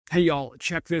Hey y'all,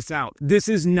 check this out. This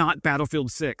is not Battlefield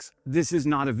 6. This is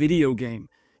not a video game.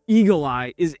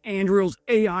 EagleEye is Anduril's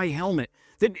AI helmet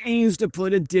that aims to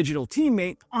put a digital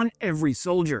teammate on every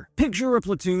soldier. Picture a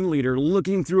platoon leader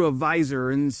looking through a visor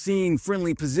and seeing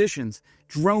friendly positions,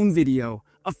 drone video,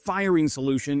 a firing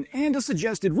solution, and a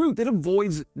suggested route that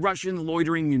avoids Russian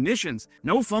loitering munitions.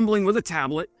 No fumbling with a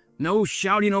tablet, no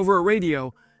shouting over a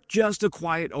radio, just a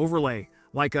quiet overlay,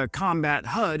 like a combat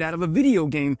HUD out of a video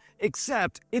game,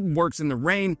 except it works in the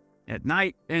rain, at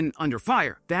night, and under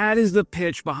fire. That is the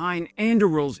pitch behind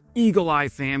Anduril's EagleEye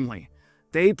family.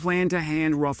 They plan to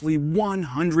hand roughly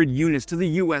 100 units to the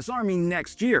US Army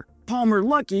next year. Palmer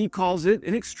Luckey calls it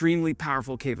an extremely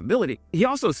powerful capability. He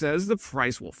also says the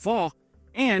price will fall,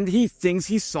 and he thinks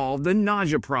he solved the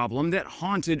nausea problem that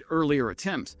haunted earlier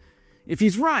attempts. If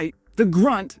he's right, the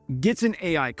grunt gets an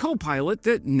AI co-pilot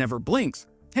that never blinks.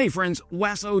 Hey friends,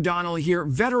 Wes O'Donnell here,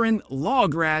 veteran, law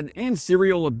grad, and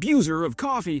serial abuser of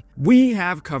coffee. We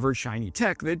have covered shiny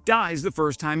tech that dies the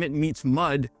first time it meets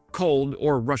mud, cold,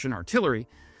 or Russian artillery.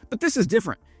 But this is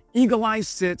different. EagleEye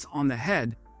sits on the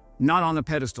head, not on a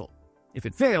pedestal. If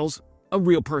it fails, a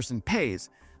real person pays.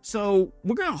 So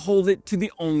we're gonna hold it to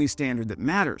the only standard that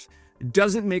matters.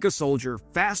 Does it make a soldier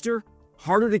faster,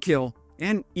 harder to kill,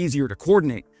 and easier to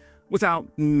coordinate without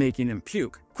making him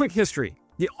puke? Quick history.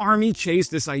 The Army chased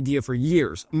this idea for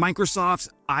years. Microsoft's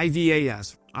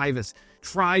IVAS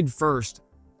tried first.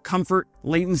 Comfort,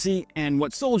 latency, and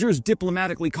what soldiers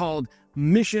diplomatically called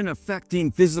mission-affecting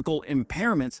physical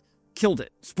impairments killed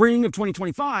it. Spring of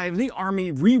 2025, the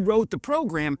Army rewrote the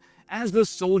program as the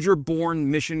Soldier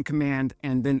Borne Mission Command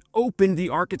and then opened the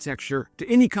architecture to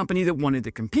any company that wanted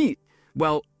to compete.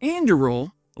 Well,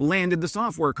 Anduril landed the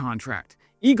software contract.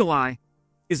 EagleEye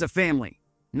is a family,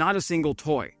 not a single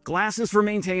toy. Glasses for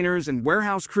maintainers and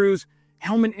warehouse crews,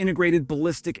 helmet-integrated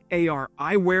ballistic AR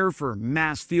eyewear for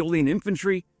mass-fielding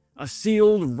infantry, a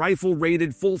sealed,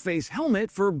 rifle-rated full-face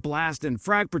helmet for blast and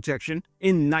frag protection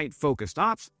in night-focused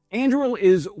ops. Anduril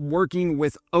is working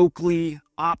with Oakley,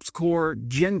 OpsCore,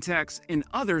 Gentex, and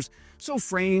others, so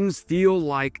frames feel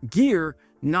like gear,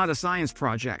 not a science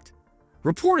project.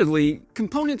 Reportedly,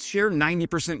 components share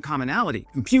 90% commonality.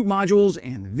 Compute modules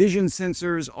and vision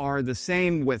sensors are the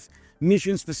same, with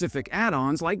mission-specific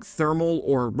add-ons like thermal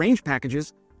or range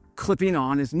packages clipping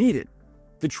on as needed.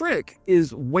 The trick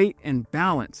is weight and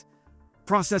balance.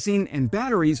 Processing and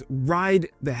batteries ride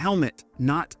the helmet,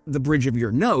 not the bridge of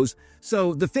your nose,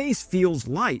 so the face feels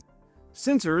light.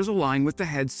 Sensors align with the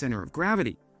head's center of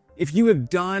gravity. If you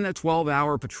have done a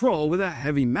 12-hour patrol with a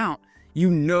heavy mount, you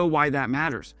know why that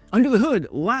matters. Under the hood,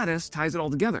 Lattice ties it all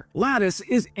together. Lattice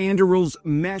is Anduril's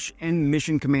Mesh and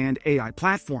Mission Command AI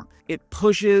platform. It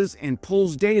pushes and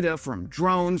pulls data from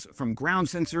drones, from ground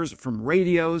sensors, from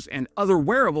radios, and other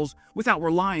wearables without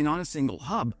relying on a single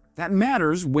hub. That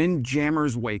matters when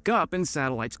jammers wake up and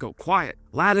satellites go quiet.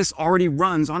 Lattice already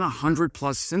runs on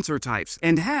 100+ sensor types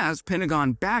and has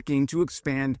Pentagon backing to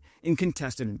expand in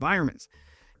contested environments.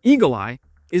 EagleEye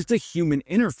is the human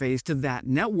interface to that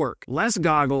network. Less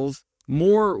goggles,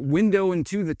 more window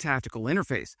into the tactical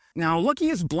interface. Now,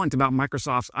 Luckey is blunt about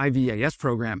Microsoft's IVAS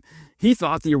program. He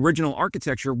thought the original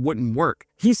architecture wouldn't work.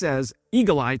 He says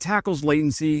EagleEye tackles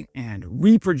latency and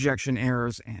reprojection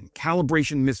errors and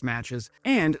calibration mismatches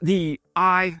and the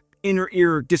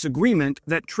eye-inner-ear disagreement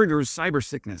that triggers cyber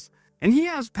sickness. And he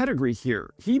has pedigree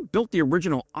here. He built the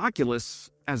original Oculus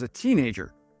as a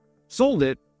teenager, sold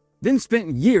it, then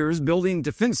spent years building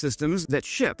defense systems that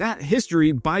ship. That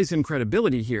history buys him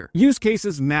credibility here. Use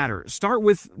cases matter. Start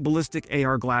with ballistic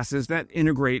AR glasses that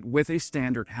integrate with a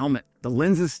standard helmet. The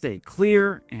lenses stay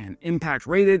clear and impact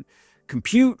rated.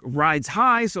 Compute rides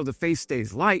high so the face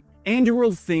stays light.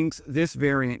 Anduril thinks this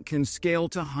variant can scale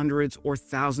to hundreds or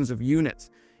thousands of units.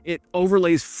 It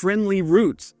overlays friendly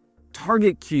routes,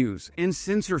 target cues, and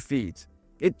sensor feeds.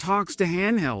 It talks to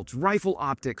handhelds, rifle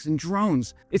optics, and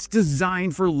drones. It's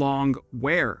designed for long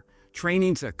wear,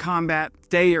 training to combat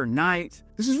day or night.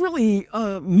 This is really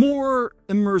a more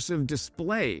immersive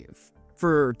display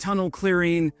for tunnel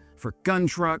clearing, for gun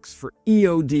trucks, for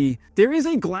EOD. There is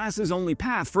a glasses-only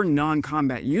path for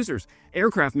non-combat users.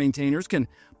 Aircraft maintainers can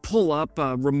pull up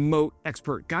remote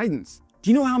expert guidance. Do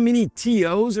you know how many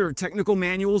TOs or technical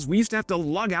manuals we used to have to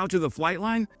lug out to the flight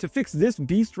line to fix this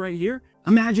beast right here?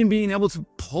 Imagine being able to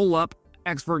pull up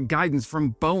expert guidance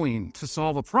from Boeing to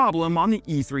solve a problem on the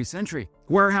E3 Sentry.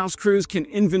 Warehouse crews can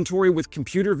inventory with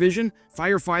computer vision.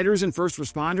 Firefighters and first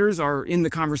responders are in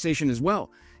the conversation as well.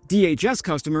 DHS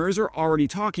customers are already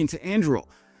talking to Anduril.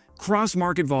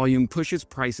 Cross-market volume pushes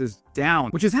prices down,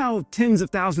 which is how tens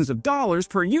of thousands of dollars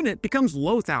per unit becomes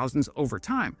low thousands over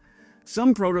time.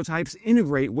 Some prototypes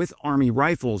integrate with Army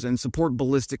rifles and support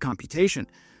ballistic computation.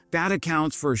 That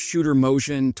accounts for shooter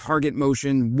motion, target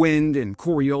motion, wind, and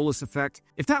Coriolis effect.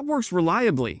 If that works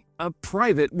reliably, a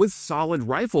private with solid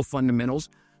rifle fundamentals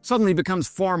suddenly becomes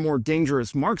far more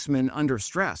dangerous marksman under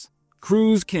stress.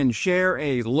 Crews can share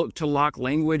a look-to-lock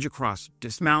language across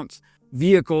dismounts,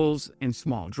 vehicles, and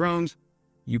small drones.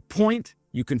 You point,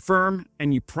 you confirm,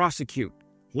 and you prosecute.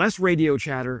 Less radio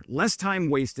chatter, less time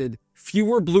wasted,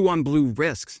 fewer blue-on-blue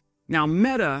risks. Now,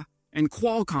 Meta and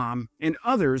Qualcomm and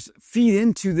others feed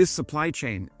into this supply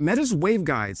chain. Meta's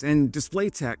waveguides and display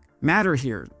tech matter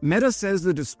here. Meta says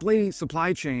the display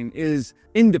supply chain is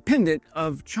independent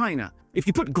of China. If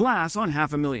you put glass on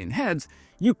 500,000 heads,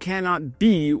 you cannot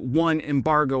be one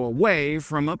embargo away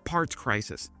from a parts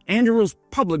crisis. Anduril's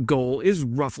public goal is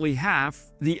roughly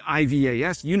half the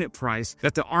IVAS unit price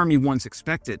that the Army once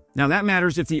expected. Now that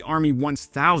matters if the Army wants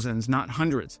thousands, not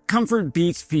hundreds. Comfort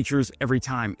beats features every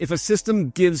time. If a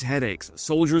system gives headaches,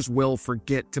 soldiers will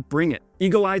forget to bring it.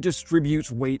 EagleEye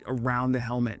distributes weight around the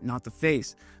helmet, not the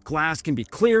face. Glass can be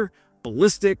clear,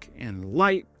 ballistic, and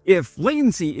light. If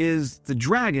latency is the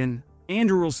dragon,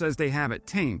 Anduril says they have it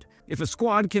tamed. If a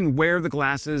squad can wear the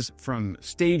glasses from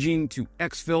staging to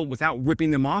exfil without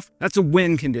ripping them off, that's a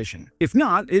win condition. If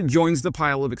not, it joins the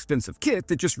pile of expensive kit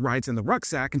that just rides in the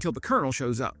rucksack until the colonel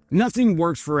shows up. Nothing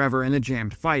works forever in a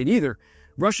jammed fight either.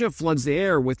 Russia floods the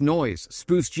air with noise,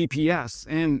 spoofs GPS,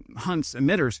 and hunts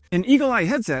emitters. An EagleEye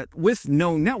headset with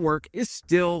no network is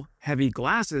still heavy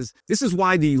glasses. This is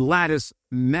why the lattice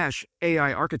mesh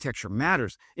AI architecture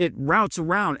matters. It routes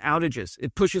around outages,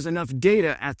 it pushes enough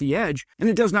data at the edge, and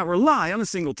it does not rely on a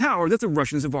single tower that the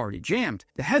Russians have already jammed.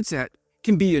 The headset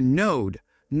can be a node,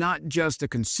 not just a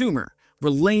consumer,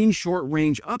 relaying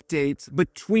short-range updates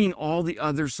between all the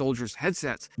other soldiers'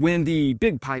 headsets when the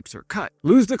big pipes are cut.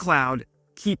 Lose the cloud,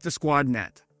 keep the squad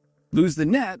net. Lose the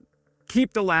net,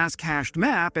 keep the last cached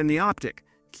map and the optic.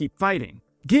 Keep fighting.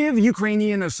 Give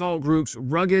Ukrainian assault groups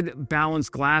rugged,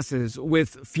 balanced glasses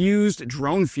with fused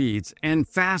drone feeds and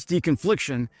fast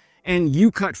deconfliction, and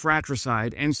you cut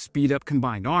fratricide and speed up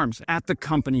combined arms at the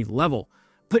company level.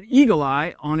 Put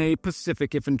EagleEye on a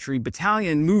Pacific Infantry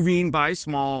battalion moving by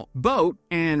small boat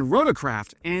and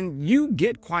rotorcraft, and you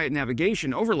get quiet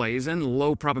navigation overlays and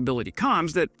low probability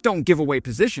comms that don't give away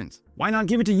positions. Why not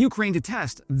give it to Ukraine to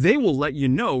test? They will let you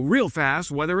know real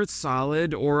fast whether it's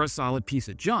solid or a solid piece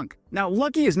of junk. Now,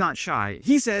 Luckey is not shy.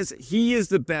 He says he is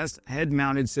the best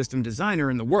head-mounted system designer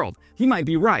in the world. He might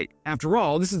be right. After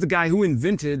all, this is the guy who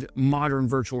invented modern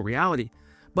virtual reality.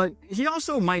 But he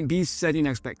also might be setting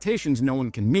expectations no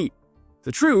one can meet.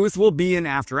 The truth will be in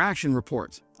after-action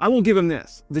reports. I will give him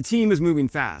this. The team is moving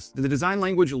fast. The design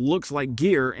language looks like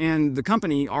gear, and the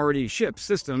company already ships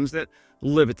systems that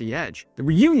live at the edge. The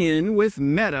reunion with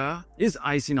Meta is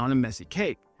icing on a messy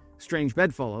cake. Strange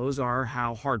bedfellows are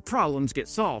how hard problems get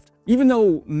solved. Even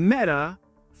though Meta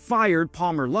fired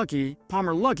Palmer Luckey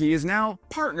is now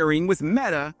partnering with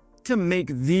Meta to make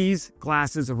these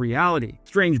glasses a reality.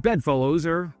 Strange bedfellows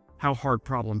are how hard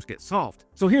problems get solved.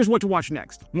 So here's what to watch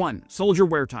next. 1. Soldier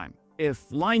wear time.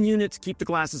 If line units keep the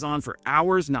glasses on for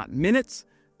hours, not minutes,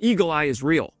 EagleEye is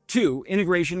real. 2.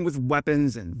 Integration with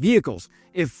weapons and vehicles.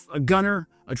 If a gunner,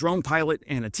 a drone pilot,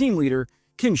 and a team leader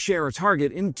can share a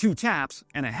target in 2 taps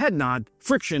and a head nod,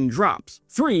 friction drops.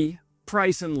 3.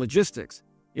 Price and logistics.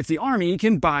 If the Army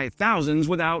can buy thousands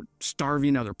without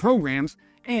starving other programs,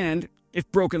 and if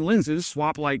broken lenses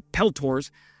swap like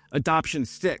Peltors, adoption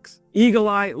sticks.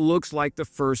 EagleEye looks like the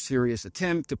first serious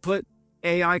attempt to put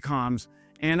AI comms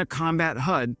and a combat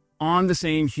HUD on the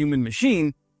same human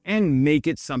machine and make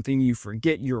it something you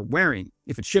forget you're wearing.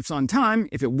 If it shifts on time,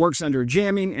 if it works under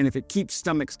jamming, and if it keeps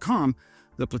stomachs calm,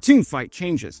 the platoon fight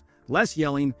changes. Less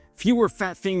yelling, fewer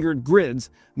fat-fingered grids,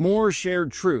 more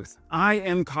shared truth. I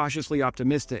am cautiously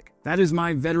optimistic. That is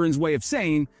my veteran's way of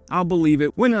saying I'll believe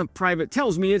it when a private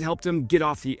tells me it helped him get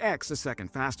off the X a second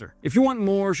faster. If you want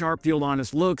more sharp-field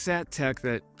honest looks at tech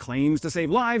that claims to save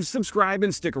lives, subscribe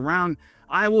and stick around.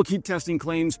 I will keep testing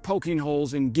claims, poking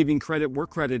holes, and giving credit where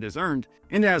credit is earned.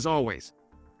 And as always,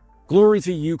 glory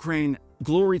to Ukraine,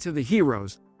 glory to the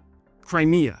heroes.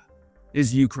 Crimea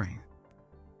is Ukraine.